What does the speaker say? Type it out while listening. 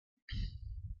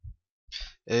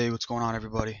Hey, what's going on,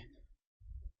 everybody?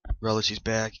 Relic's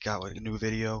back. Got a new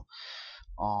video.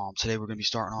 Today we're gonna be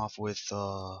starting off with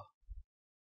how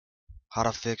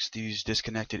to fix these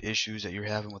disconnected issues that you're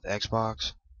having with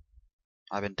Xbox.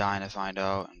 I've been dying to find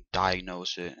out and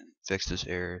diagnose it and fix this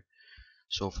error.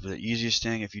 So for the easiest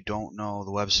thing, if you don't know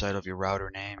the website of your router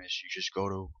name, is you just go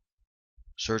to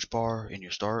search bar in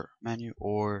your start menu,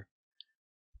 or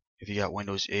if you got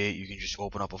Windows 8, you can just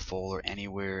open up a folder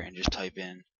anywhere and just type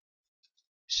in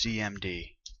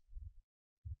CMD.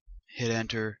 Hit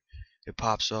enter, it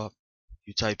pops up.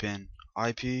 You type in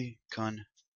IP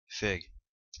config,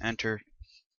 enter.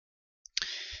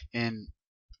 In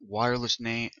wireless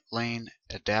LAN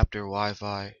adapter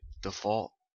Wi-Fi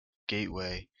default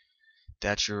gateway,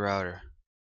 that's your router.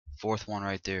 Fourth one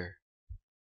right there.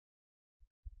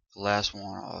 The last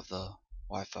one of the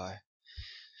Wi-Fi.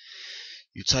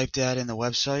 You type that in the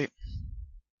website.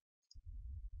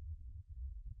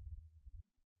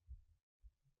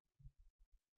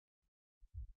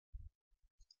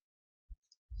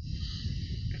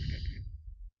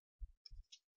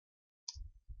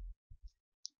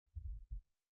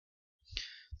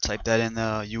 Type that in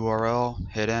the URL,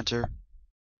 hit enter,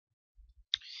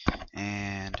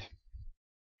 and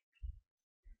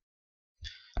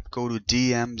go to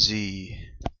DMZ.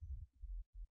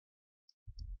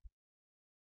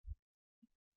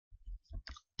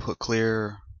 Put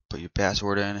your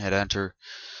password in, hit enter,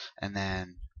 and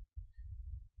then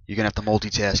you're gonna have to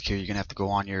multitask here. You're gonna have to go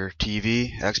on your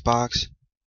TV, Xbox,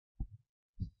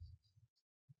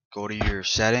 go to your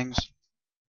settings,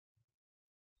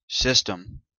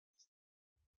 system,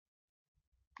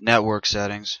 network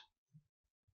settings,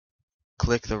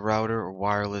 click the router or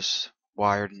wireless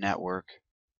wired network,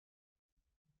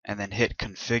 and then hit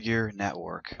configure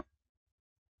network.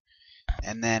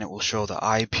 And then it will show the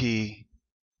IP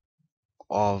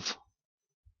of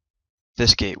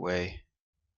this gateway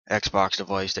Xbox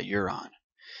device that you're on.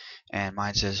 And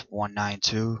mine says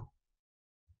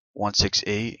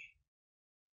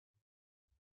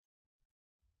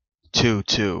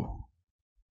 192.168.22.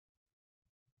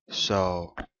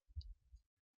 So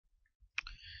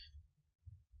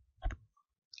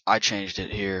I changed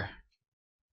it here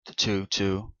to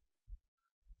 22.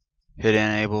 Hit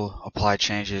enable, apply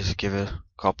changes, give it a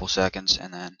couple seconds,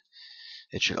 and then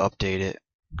it should update it.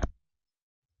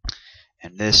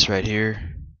 And this right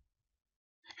here,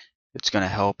 it's going to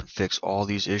help fix all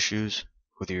these issues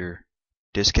with your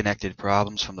disconnected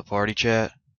problems from the party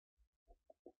chat.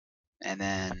 And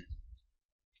then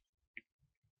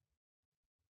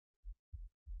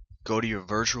go to your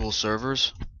virtual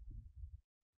servers.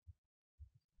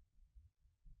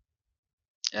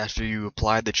 After you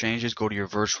applied the changes, go to your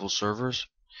virtual servers,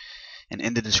 and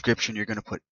in the description you're going to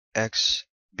put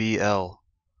XBL,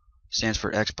 stands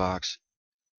for Xbox,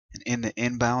 and in the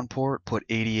inbound port put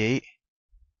 88,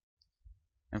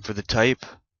 and for the type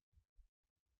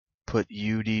put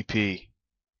UDP.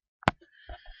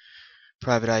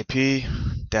 Private IP,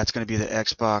 that's going to be the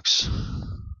Xbox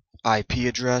IP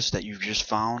address that you've just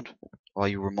found while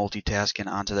you were multitasking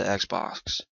onto the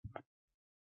Xbox.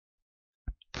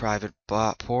 Private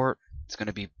port, it's going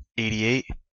to be 88.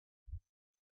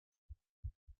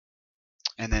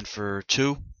 And then for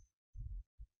 2,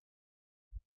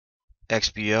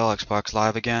 XBL, Xbox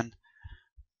Live again.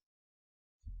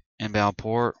 Inbound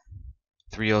port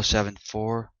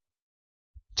 3074.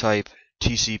 Type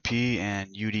TCP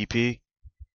and UDP.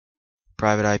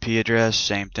 Private IP address,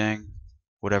 same thing.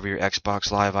 Whatever your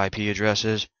Xbox Live IP address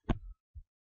is.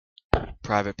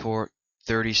 Private port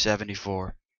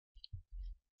 3074.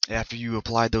 After you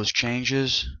applied those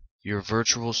changes, your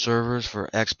virtual servers for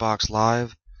Xbox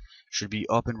Live should be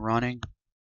up and running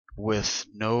with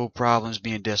no problems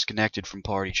being disconnected from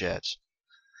party chats.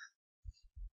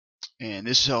 And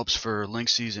this helps for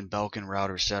Linksys and Belkin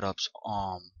router setups,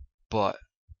 but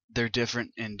they're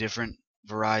different in different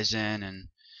Verizon and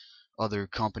other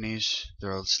companies.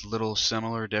 They're a little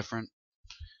similar, different,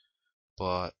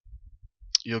 but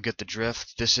you'll get the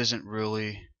drift. This isn't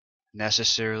really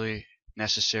necessary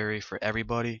for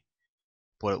everybody,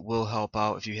 but it will help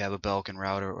out if you have a Belkin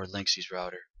router or Linksys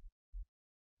router.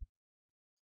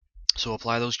 So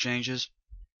apply those changes,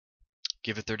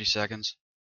 give it 30 seconds,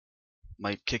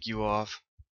 might kick you off.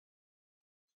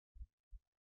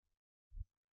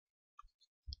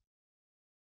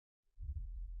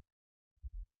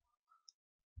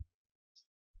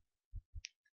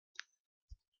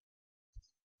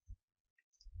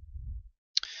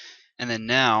 And then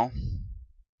now,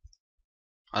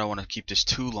 I don't want to keep this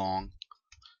too long,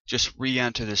 just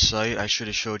re-enter the site. I should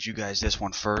have showed you guys this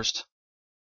one first.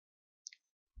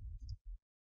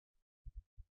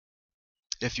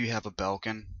 if you have a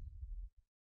Belkin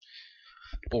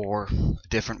or a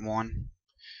different one,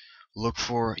 look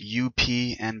for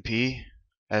UPnP.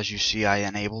 As you see, I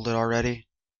enabled it already.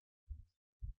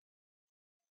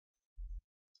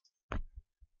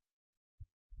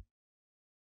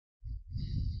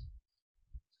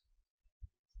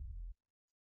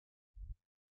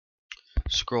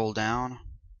 Scroll down,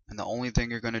 and the only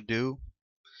thing you're going to do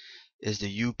is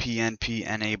the UPnP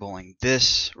enabling.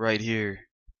 This right here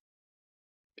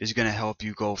is going to help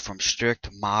you go from strict,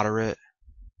 moderate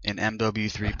in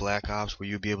MW3 Black Ops, where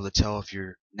you'll be able to tell if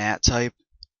your NAT type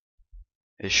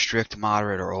is strict,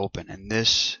 moderate, or open. And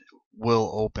this will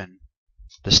open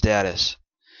the status.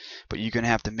 But you're going to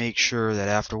have to make sure that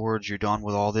afterwards you're done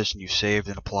with all this and you've saved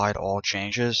and applied all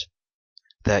changes,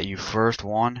 that you first,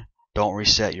 one, don't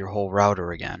reset your whole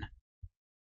router again.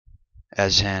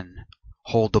 As in,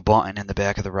 hold the button in the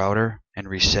back of the router and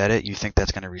reset it. You think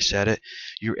that's going to reset it.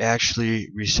 You're actually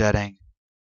resetting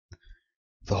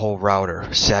the whole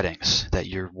router settings that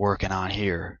you're working on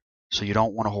here. So you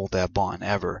don't want to hold that button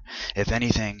ever. If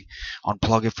anything,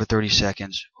 unplug it for 30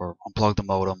 seconds or unplug the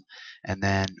modem, and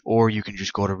then, or you can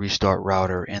just go to restart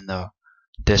router in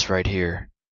this right here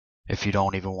if you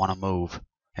don't even want to move,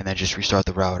 and then just restart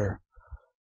the router.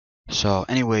 So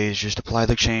anyways, just apply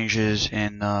the changes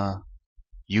in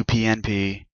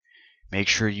UPnP, make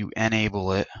sure you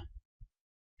enable it,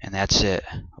 and that's it.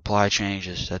 Apply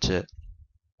changes, that's it.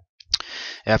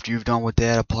 After you've done with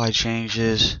that, apply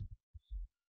changes.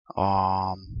 Go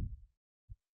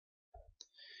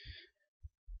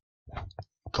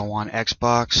on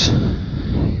Xbox,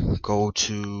 go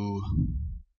to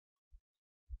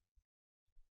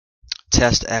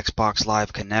test Xbox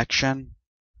Live connection,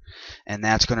 and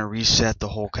that's going to reset the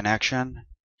whole connection.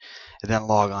 And then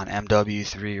log on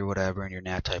MW3 or whatever, and your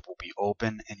NAT type will be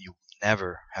open, and you will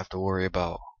never have to worry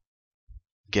about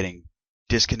getting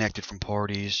disconnected from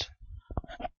parties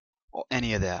or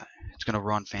any of that. It's going to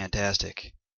run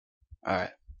fantastic.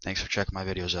 Alright, thanks for checking my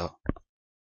videos out.